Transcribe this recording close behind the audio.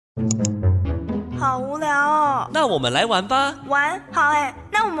好无聊哦。那我们来玩吧。玩？好诶，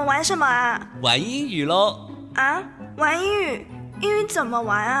那我们玩什么啊？玩英语咯。啊？玩英语？英语怎么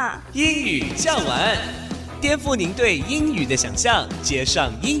玩啊？英语酱玩，颠覆您对英语的想象，接上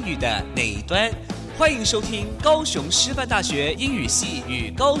英语的那一端。欢迎收听高雄师范大学英语系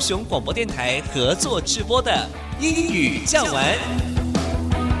与高雄广播电台合作制播的英语酱玩。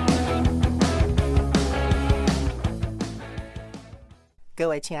各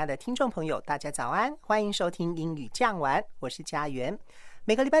位亲爱的听众朋友，大家早安，欢迎收听英语酱玩，我是家园。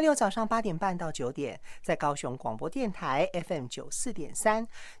每个礼拜六早上8点半到9点，在高雄广播电台 FM94.3，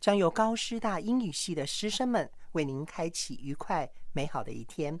将由高师大英语系的师生们为您开启愉快美好的一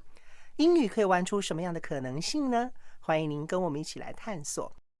天。英语可以玩出什么样的可能性呢？欢迎您跟我们一起来探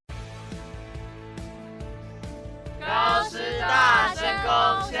索。高师大深攻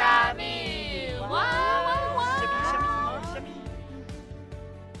虾米，哇！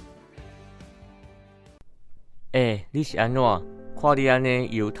你是安怎？看你安尼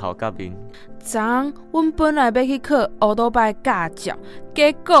油头甲面。昨昏阮本来要去考乌多摆驾照，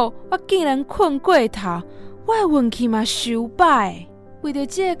结果我竟然困过头，我的运气嘛收歹。为着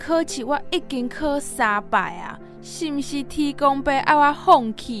这个考试，我已经考3摆啊，是毋是天公伯要我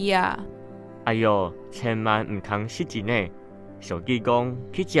放弃啊？哎哟，千万唔通失志呢！俗语讲，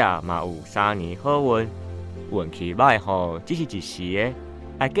乞食嘛有3年好运，运气歹吼只是一时的，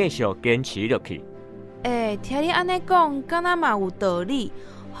要继续坚持落去。听你安尼讲，敢若嘛有道理。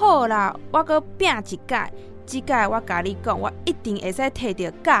好啦，我搁拼一届，这届我甲你讲，我一定会使摕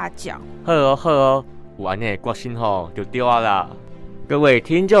到驾照。好哦，好哦，有安尼的决心吼就对啦。各位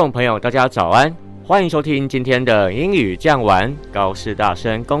听众朋友，大家早安，欢迎收听今天的英语酱玩高师大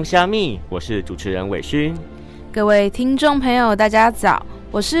深攻虾米，我是主持人伟勋。各位听众朋友，大家早，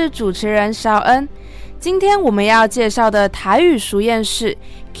我是主持人邵恩。今天我们要介绍的台语俗谚是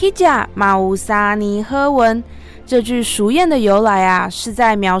乞食嘛有3年好运。这句俗谚的由来啊，是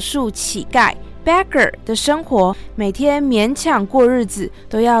在描述乞丐 beggar 的生活，每天勉强过日子，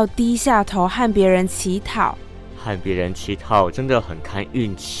都要低下头和别人乞讨。和别人乞讨真的很看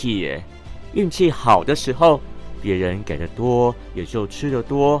运气耶，运气好的时候，别人给的多，也就吃得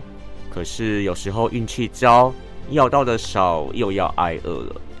多。可是有时候运气糟，要到的少，又要挨饿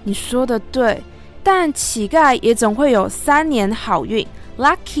了。你说的对。但乞丐也总会有3年好运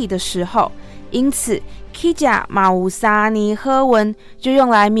lucky 的时候，因此乞食嘛有3年好运就用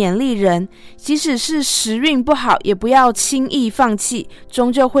来勉励人，即使是时运不好，也不要轻易放弃，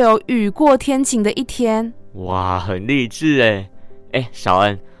终究会有雨过天晴的一天。哇，很励志耶！小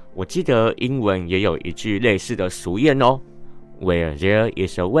恩，我记得英文也有一句类似的俗谚哦 ，Where there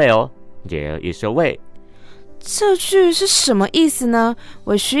is a will, there is a way。这句是什么意思呢？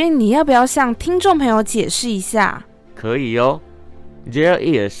伟勋，你要不要向听众朋友解释一下？可以哦。There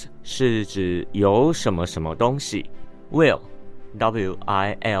is 是指有什么什么东西 ，will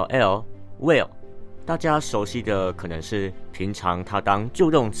W-I-L-L will， 大家熟悉的可能是平常它当助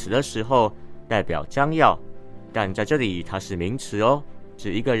动词的时候代表将要，但在这里它是名词哦，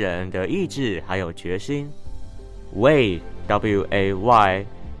指一个人的意志还有决心。Way W-A-Y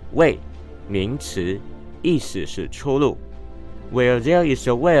way 名词。意思是出路 ，Where there is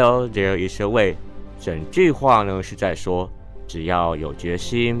a will, there is a way。整句话呢是在说，只要有决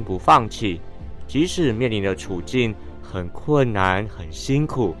心，不放弃，即使面临的处境很困难、很辛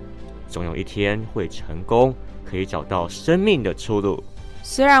苦，总有一天会成功，可以找到生命的出路。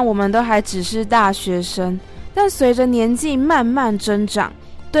虽然我们都还只是大学生，但随着年纪慢慢增长，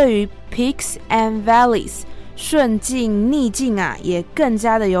对于 peaks and valleys 顺境逆境啊，也更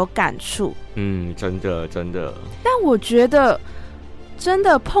加的有感触。真的。但我觉得，真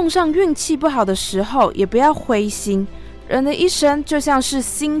的碰上运气不好的时候，也不要灰心。人的一生就像是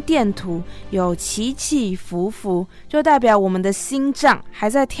心电图，有起起伏伏，就代表我们的心脏还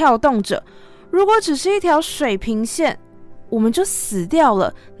在跳动着。如果只是一条水平线，我们就死掉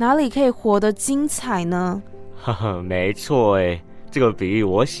了，哪里可以活得精彩呢？没错这个比喻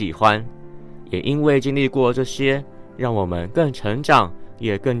我喜欢。也因为经历过这些，让我们更成长，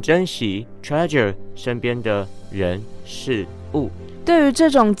也更珍惜 treasure 身边的人事物。对于这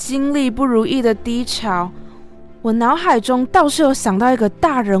种经历不如意的低潮，我脑海中倒是有想到一个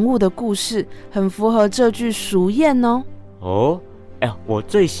大人物的故事，很符合这句俗谚哦。我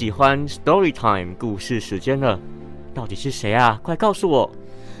最喜欢 story time 故事时间了，到底是谁啊？快告诉我。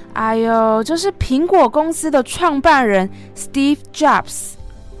哎呦，就是苹果公司的创办人 Steve Jobs。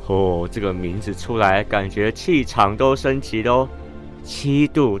这个名字出来，感觉气场都升起了哦。7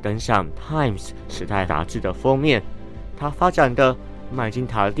度登上 Times 时代杂志的封面，他发展的麦金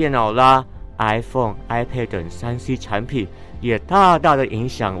塔电脑啦、iPhone、iPad 等3C 产品，也大大的影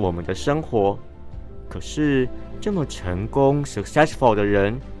响我们的生活。可是这么成功 successful 的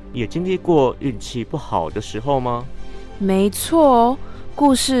人，也经历过运气不好的时候吗？没错哦，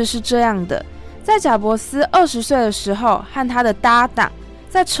故事是这样的，在贾伯斯20岁的时候，和他的搭档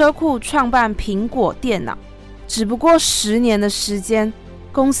在车库创办苹果电脑，只不过10年的时间，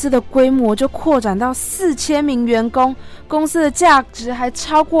公司的规模就扩展到4000名员工，公司的价值还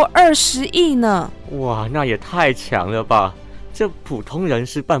超过20亿呢。哇，那也太强了吧，这普通人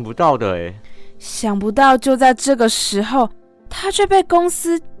是办不到的耶。想不到就在这个时候，他却被公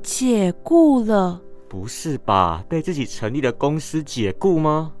司解雇了。不是吧，被自己成立的公司解雇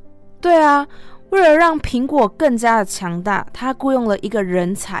吗？对啊，为了让苹果更加的强大，他雇佣了一个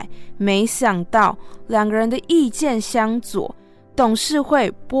人才，没想到2个人的意见相左，董事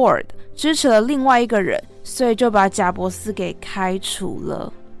会 board 支持了另外一个人，所以就把贾伯斯给开除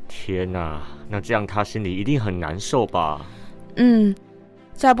了。天哪，那这样他心里一定很难受吧？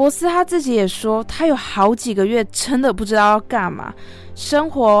贾伯斯他自己也说，他有好几个月真的不知道要干嘛，生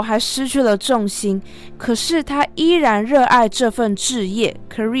活还失去了重心，可是他依然热爱这份志业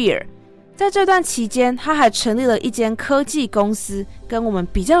career。 在这段期间，他还成立了一间科技公司，跟我们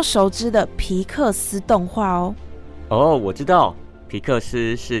比较熟知的皮克斯动画哦。我知道，皮克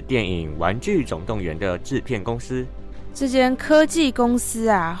斯是电影《玩具总动员》的制片公司。这间科技公司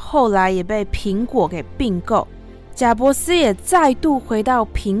啊，后来也被苹果给并购，贾伯斯也再度回到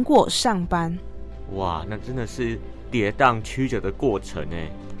苹果上班。哇，那真的是跌宕曲折的过程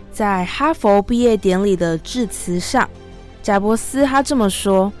耶。在哈佛毕业典礼的致辞上，贾伯斯他这么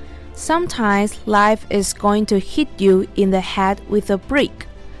说 ：Sometimes life is going to hit you in the head with a brick.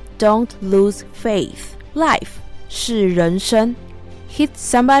 Don't lose faith. Life 是人生 ，hit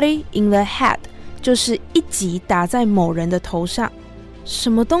somebody in the head 就是一击打在某人的头上。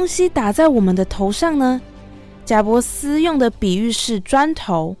什么东西打在我们的头上呢？贾伯斯用的比喻是砖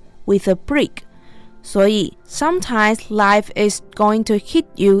头 with a brick， 所以 sometimes life is going to hit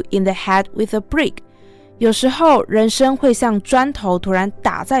you in the head with a brick。 有时候人生会像砖头突然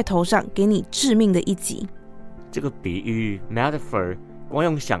打在头上，给你致命的一击。这个比喻 metaphor 光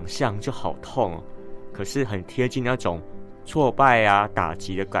用想象就好痛哦，可是很贴近那种挫败啊打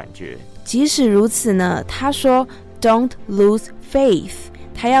击的感觉。即使如此呢，他说 Don't lose faith，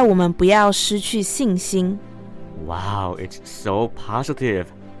 他要我们不要失去信心。Wow, it's so positive，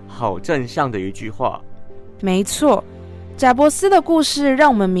 好正向的一句话。没错，贾伯斯的故事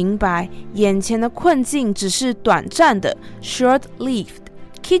让我们明白，眼前的困境只是短暂的 short-lived。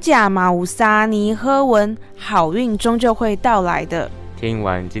乞食嘛有3年好運，好运终究会到来的。听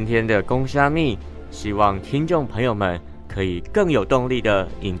完今天的公虾米，希望听众朋友们可以更有动力的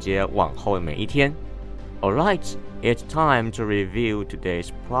迎接往后的每一天。Alright, it's time to review today's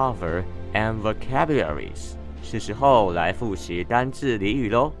proverb and vocabularies。是时候来复习单字俚语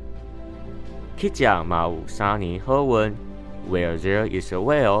咯。乞食嘛有3年好運 Where there is a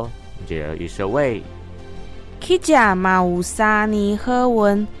will, there is a way。乞食嘛有3年好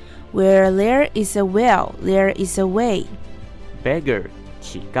運 Where there is a will, there is a way。 Beggar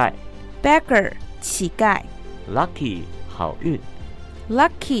乞丐 Beggar 乞丐 Lucky 好运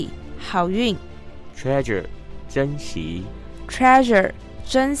Lucky 好运 Treasure 珍惜 Treasure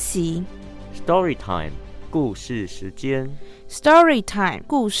珍惜 Story time 故事时间 Story time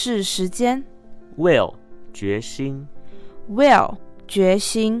故事时间 Will 决心 Will 决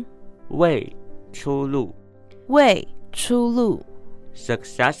心 Way 出路 Way 出路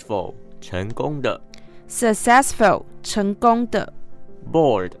Successful 成功的 Successful 成功的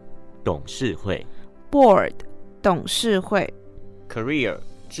Board 董事会 Board 董事会 Career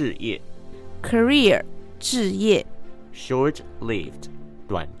志业 Career 志业 Short-lived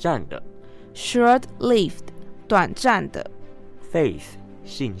短暂的 Short-lived 短暂的 Faith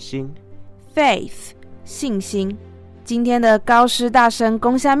信心 Faith 信心。今天的高师大声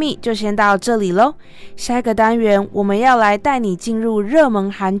公虾米就先到这里咯，下一个单元我们要来带你进入热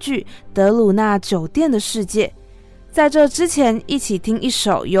门韩剧德鲁纳酒店的世界。在这之前，一起听一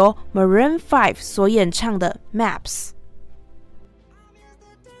首由 Maroon 5所演唱的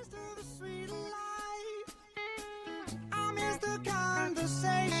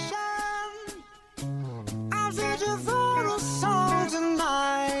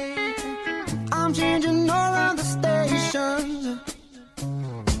changing all of the stations.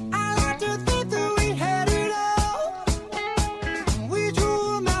 I like to think that we had it all. We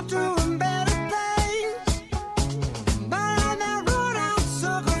drew a map to a better place. But on that road I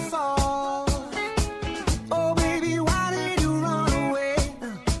took a fall. Oh baby, why did you run away?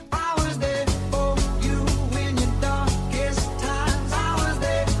 I was there for you in your darkest times. I was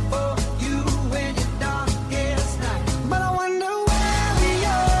there for you in your darkest night. But I wonder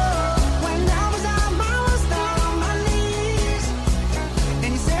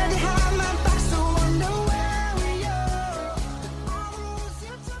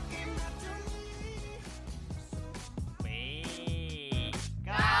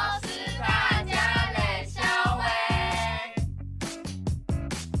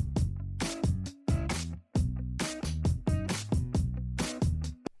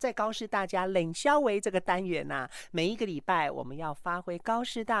在高师大家冷消维这个单元啊，每一个礼拜我们要发挥高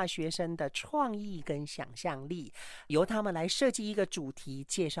师大学生的创意跟想象力，由他们来设计一个主题，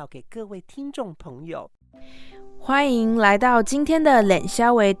介绍给各位听众朋友。欢迎来到今天的冷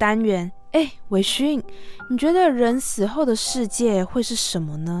消维单元。伟勋，你觉得人死后的世界会是什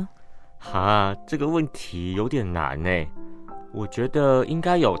么呢？这个问题有点难耶。我觉得应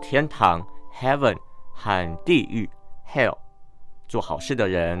该有天堂 heaven 和地狱 hell。做好事的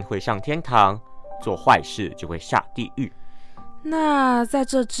人会上天堂，做坏事就会下地狱。那在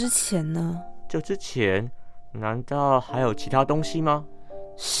这之前呢？这之前难道还有其他东西吗？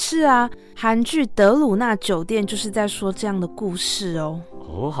是啊，韩剧《德鲁纳酒店》就是在说这样的故事哦。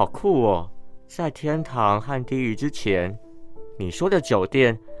好酷哦！在天堂和地狱之前，你说的酒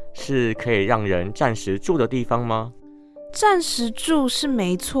店是可以让人暂时住的地方吗？暂时住是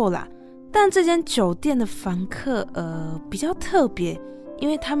没错啦，但这间酒店的房客比较特别，因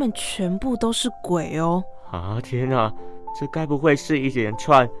为他们全部都是鬼哦。天哪，这该不会是一连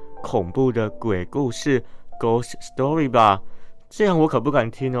串恐怖的鬼故事 Ghost Story 吧？这样我可不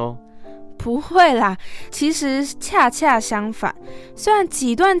敢听哦。不会啦，其实恰恰相反，虽然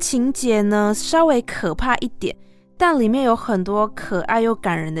几段情节呢稍微可怕一点，但里面有很多可爱又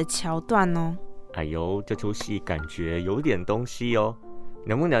感人的桥段哦。这出戏感觉有点东西哦，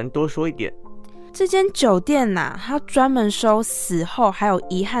能不能多说一点？这间酒店啊，它专门收死后还有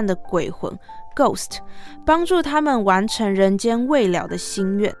遗憾的鬼魂 Ghost， 帮助他们完成人间未了的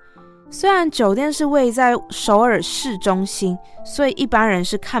心愿。虽然酒店是位在首尔市中心，所以一般人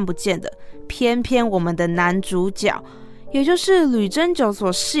是看不见的，偏偏我们的男主角，也就是吕珍九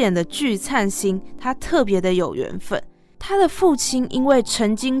所饰演的具灿星，他特别的有缘分。他的父亲因为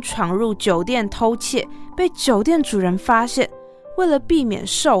曾经闯入酒店偷窃，被酒店主人发现，为了避免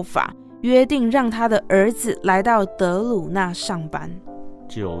受罚，约定让他的儿子来到德鲁纳上班。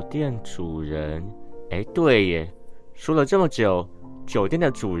酒店主人，对耶，说了这么久，酒店的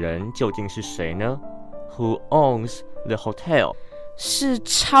主人究竟是谁呢？ Who owns the hotel？ 是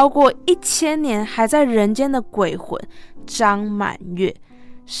超过1000年还在人间的鬼魂张满月，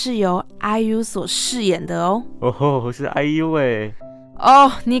是由 IU 所饰演的哦。是 IU 耶。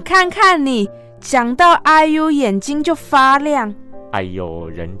你看看你，讲到 IU 眼睛就发亮。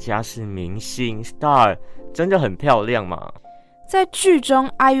人家是明星 star， 真的很漂亮嘛。在剧中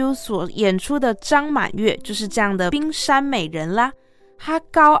IU 所演出的张满月就是这样的冰山美人啦。她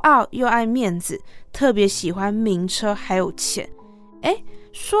高傲又爱面子，特别喜欢名车还有钱。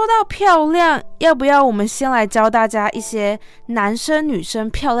说到漂亮，要不要我们先来教大家一些男生女生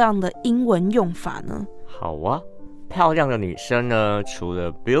漂亮的英文用法呢？好啊，漂亮的女生呢，除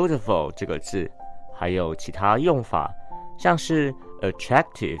了 beautiful 这个字，还有其他用法，像是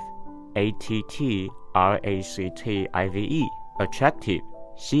attractive ATTRACTIVE attractive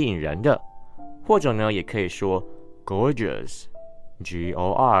吸引人的，或者呢也可以说 gorgeous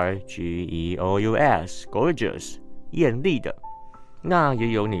GORGEOUS gorgeous 艳丽的。那也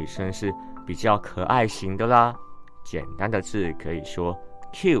有女生是比较可爱型的啦，简单的字可以说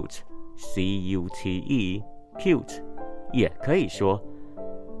cute CUTE cute， 也可以说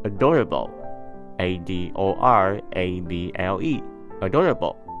adorable ADORABLE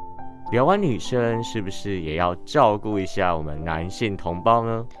adorable。 聊完女生，是不是也要照顾一下我们男性同胞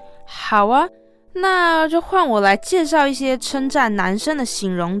呢？好啊，那就换我来介绍一些称赞男生的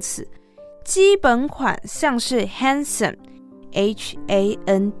形容词。基本款像是 handsome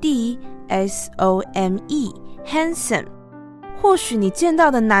HANDSOME handsome， 或许你见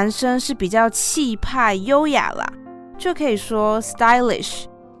到的男生是比较气派优雅啦，就可以说 stylish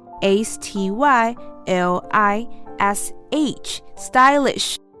STYLISH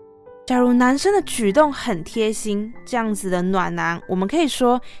stylish。 假如男生的举动很贴心，这样子的暖男，我们可以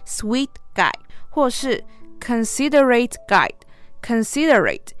说 sweet guy， 或是 considerate guy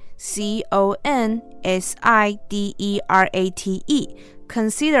considerate CONSIDERATE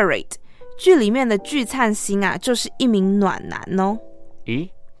considerate。 剧里面的具灿星啊，就是一名暖男哦。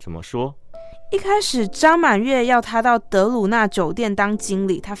怎么说？一开始张满月要他到德鲁纳酒店当经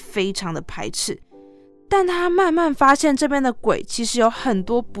理，他非常的排斥，但他慢慢发现这边的鬼其实有很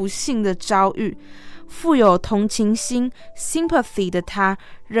多不幸的遭遇，富有同情心 sympathy 的他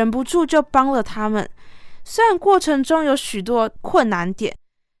忍不住就帮了他们。虽然过程中有许多困难点，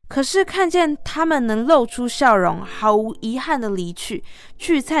可是看见他们能露出笑容，毫无遗憾的离去，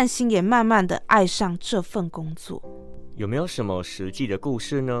具灿星也慢慢的爱上这份工作。有没有什么实际的故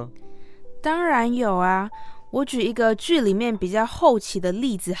事呢？当然有啊，我举一个剧里面比较后期的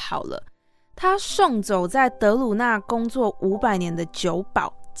例子好了。他送走在德鲁纳工作500年的酒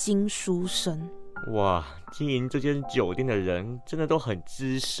保金书生。哇，经营这间酒店的人真的都很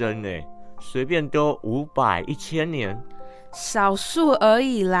资深耶，随便都500、1000年。少数而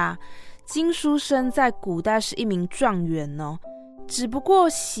已啦。金书生在古代是一名状元哦，只不过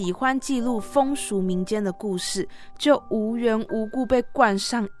喜欢记录风俗民间的故事，就无缘无故被冠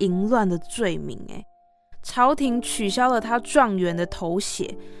上淫乱的罪名。朝廷取消了他状元的头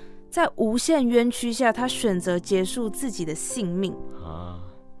衔，在无限冤屈下，他选择结束自己的性命啊。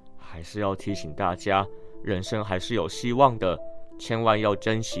还是要提醒大家，人生还是有希望的，千万要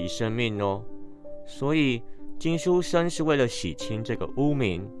珍惜生命哦。所以金书生是为了洗清这个污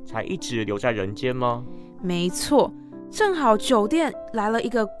名，才一直留在人间吗？没错，正好酒店来了一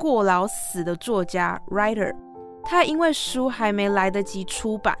个过劳死的作家 writer， 他因为书还没来得及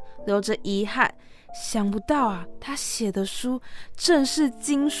出版，留着遗憾。想不到啊，他写的书正是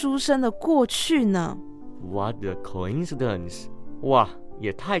金书生的过去呢。 What a coincidence！ 哇，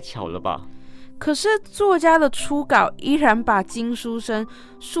也太巧了吧。可是作家的初稿依然把金书生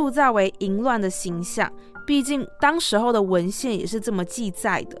塑造为淫乱的形象，毕竟当时候的文献也是这么记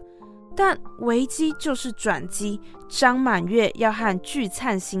载的。但危机就是转机，张满月要和具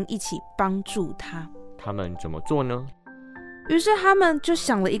灿星一起帮助他。他们怎么做呢？于是他们就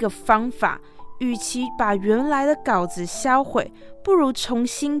想了一个方法，与其把原来的稿子销毁，不如重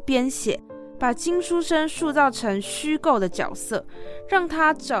新编写，把金书生塑造成虚构的角色，让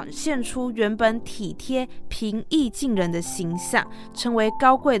他展现出原本体贴平易近人的形象，成为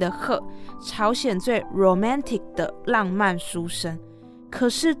高贵的鹤，朝鲜最 romantic 的浪漫书生。可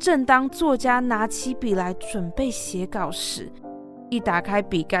是正当作家拿起笔来准备写稿时，一打开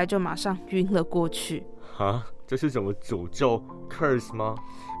笔盖就马上晕了过去。哈，这是什么诅咒 curse 吗？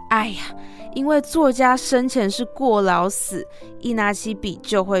哎呀，因为作家生前是过劳死，一拿起笔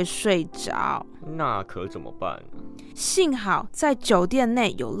就会睡着。那可怎么办？幸好在酒店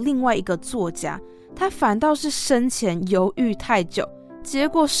内有另外一个作家，他反倒是生前犹豫太久，结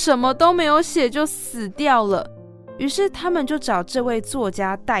果什么都没有写就死掉了。于是他们就找这位作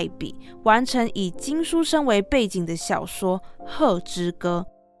家代笔，完成以金书生为背景的小说《鹤之歌》。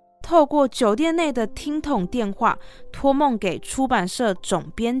透过酒店内的听筒电话托梦给出版社总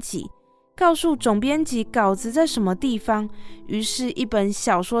编辑，告诉总编辑稿子在什么地方。于是一本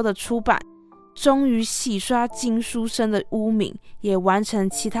小说的出版，终于洗刷金书生的污名，也完成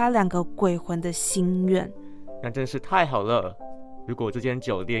其他2个鬼魂的心愿。那真是太好了，如果这间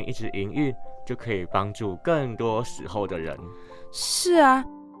酒店一直营运，就可以帮助更多死后的人。是啊，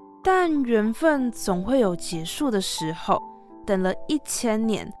但缘分总会有结束的时候。等了1000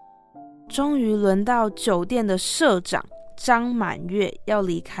年，终于轮到酒店的社长张满月要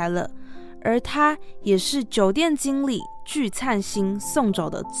离开了，而他也是酒店经理具灿星送走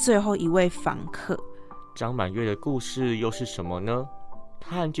的最后一位房客。张满月的故事又是什么呢？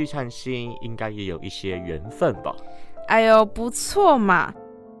他和具灿星应该也有一些缘分吧？哎呦，不错嘛。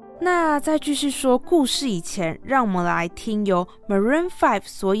那在继续说故事以前，让我们来听由 Maroon 5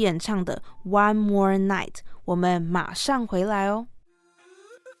所演唱的 One More Night， 我们马上回来哦。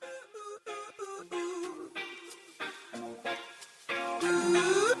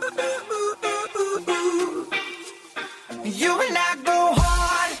You and I go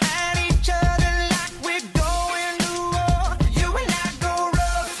hard at each other like we're going to war. You and I go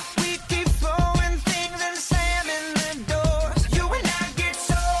rough, we keep throwing things and slamming the doors. You and I get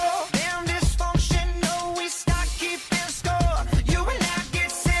so damn dysfunctional, we start keeping score. You and I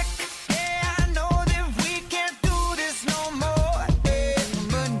get sick, yeah, I know that we can't do this no more. Yeah,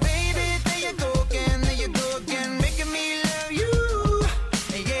 but baby, there you go again, making me love you.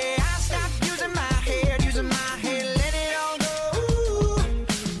 Yeah, I stopped using my head, let it all go.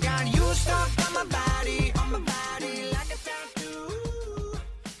 Got you stuck on my body like a tattoo.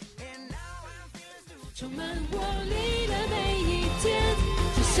 And now I'm feeling 充满活力的每一天，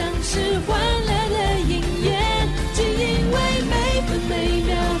就像是欢乐的音乐，只因为每分每秒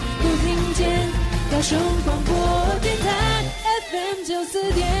都听见高雄广播电台 FM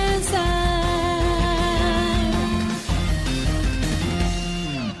 94.3。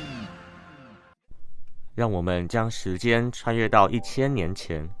让我们将时间穿越到1000年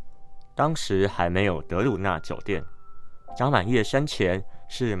前，当时还没有德鲁纳酒店。张满月生前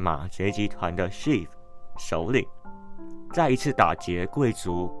是马贼集团的 chief 首领，在一次打劫贵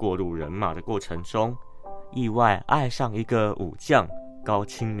族过路人马的过程中，意外爱上一个武将高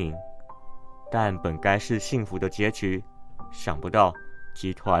清明。但本该是幸福的结局，想不到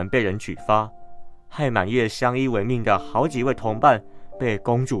集团被人举发，害满月相依为命的好几位同伴被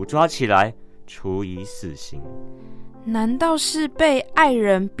公主抓起来，处以死刑。难道是被爱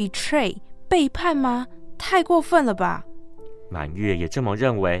人 betray 背叛吗？太过分了吧。满月也这么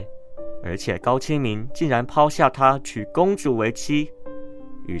认为，而且高清明竟然抛下她娶公主为妻。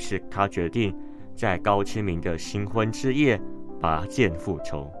于是他决定在高清明的新婚之夜拔剑复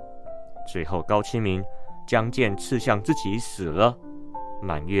仇。最后高清明将剑刺向自己死了，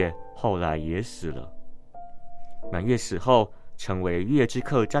满月后来也死了。满月死后成为月之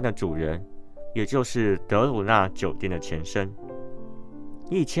客栈的主人，也就是德鲁纳酒店的前身。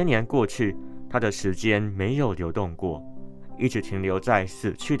1000年过去，他的时间没有流动过，一直停留在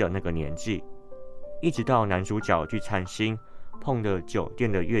死去的那个年纪，一直到男主角具灿星碰了酒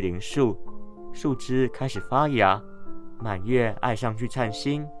店的月龄树，树枝开始发芽，满月爱上具灿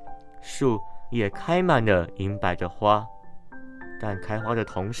星，树也开满了银白的花。但开花的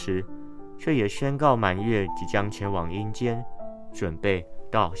同时，却也宣告满月即将前往阴间，准备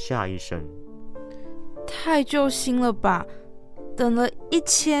到下一生。太揪心了吧，等了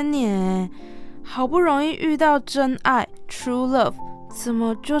1000年，好不容易遇到真爱 True Love， 怎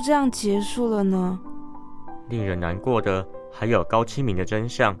么就这样结束了呢？令人难过的还有高清明的真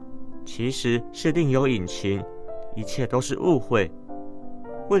相，其实是另有隐情，一切都是误会。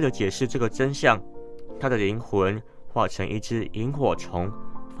为了解释这个真相，他的灵魂化成一只萤火虫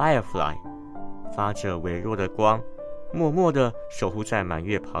Firefly， 发着微弱的光，默默地守护在满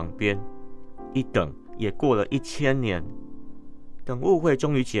月旁边。一等也过了1000年，等误会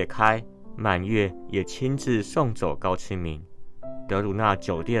终于解开，满月也亲自送走高清明，德鲁纳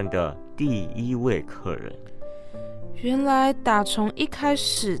酒店的第1位客人。原来打从一开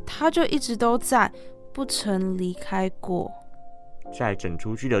始他就一直都在，不曾离开过。在整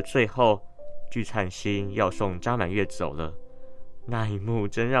出剧的最后，具灿星要送张满月走了，那一幕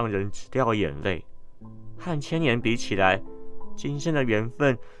真让人直掉眼泪。和1000年比起来，今生的缘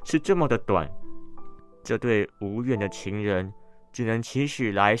分是这么的短，这对无缘的情人只能期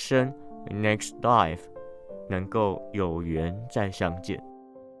许来生 next life 能够有缘再相见。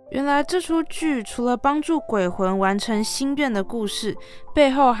原来这出剧除了帮助鬼魂完成心愿的故事，背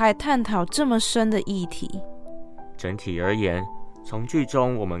后还探讨这么深的议题。整体而言，从剧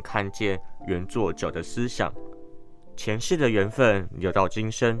中我们看见原作者的思想，前世的缘分留到今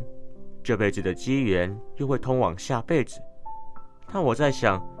生，这辈子的机缘又会通往下辈子。但我在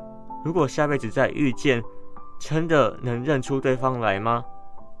想，如果下辈子再遇见，真的能认出对方来吗？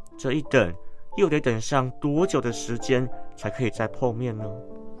这一等又得等上多久的时间才可以再碰面呢？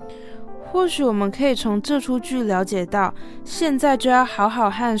或许我们可以从这出剧了解到，现在就要好好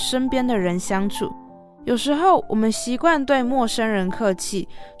和身边的人相处。有时候我们习惯对陌生人客气，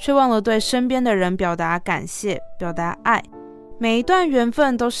却忘了对身边的人表达感谢，表达爱。每一段缘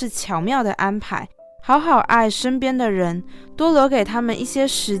分都是巧妙的安排，好好爱身边的人，多留给他们一些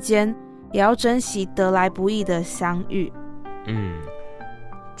时间，也要珍惜得来不易的相遇。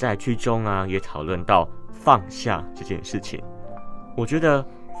在剧中也讨论到放下这件事情，我觉得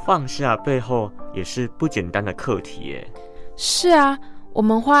放下背后也是不简单的课题耶。是啊，我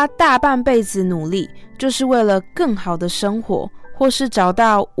们花大半辈子努力，就是为了更好的生活，或是找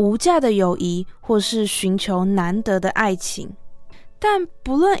到无价的友谊，或是寻求难得的爱情。但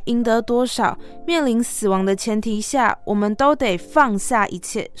不论赢得多少，面临死亡的前提下，我们都得放下一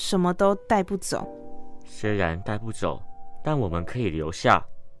切，什么都带不走。虽然带不走，但我们可以留下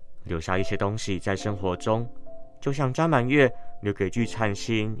一些东西在生活中，就像张满月留给具灿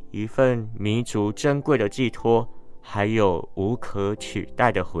星一份弥足珍贵的寄托，还有无可取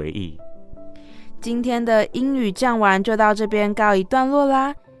代的回忆。今天的英语酱玩就到这边告一段落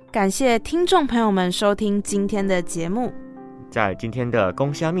啦，感谢听众朋友们收听今天的节目。在今天的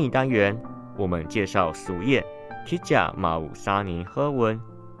公虾米单元，我们介绍俗谚乞食嘛有三年好运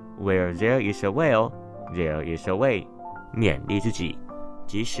Where there is a will, there is a way， 勉励自己，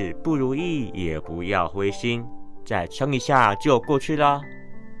即使不如意也不要灰心，再撑一下就过去啦。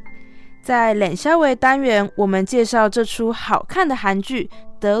在冷消维单元，我们介绍这出好看的韩剧《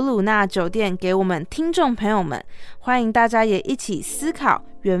德鲁纳酒店》给我们听众朋友们，欢迎大家也一起思考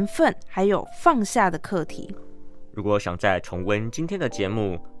缘分还有放下的课题。如果想再重温今天的节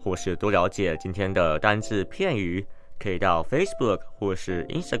目，或是多了解今天的单字片语，可以到 Facebook 或是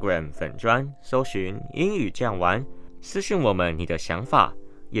Instagram 粉专搜寻英语酱玩，私讯我们你的想法，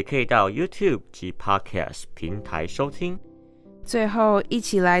也可以到 YouTube 及 Podcast 平台收听。最后一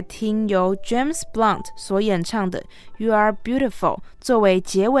起来听由 James Blunt 所演唱的 You Are Beautiful 作为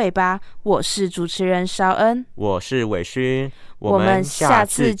结尾吧。我是主持人邵恩，我是伟勋，我们下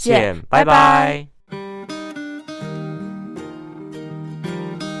次见，拜拜。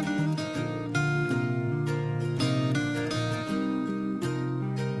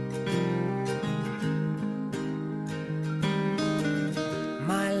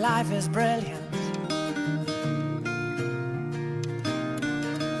My life is brilliant.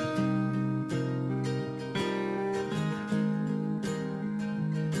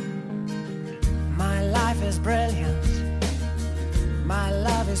 life is brilliant, my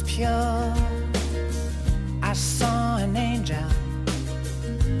love is pure. I saw an angel,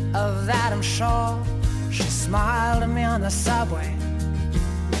 of that I'm sure. She smiled at me on the subway.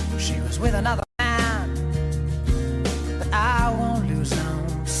 She was with another man, but I won't lose no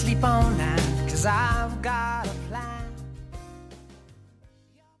sleep on that, 'cause I've got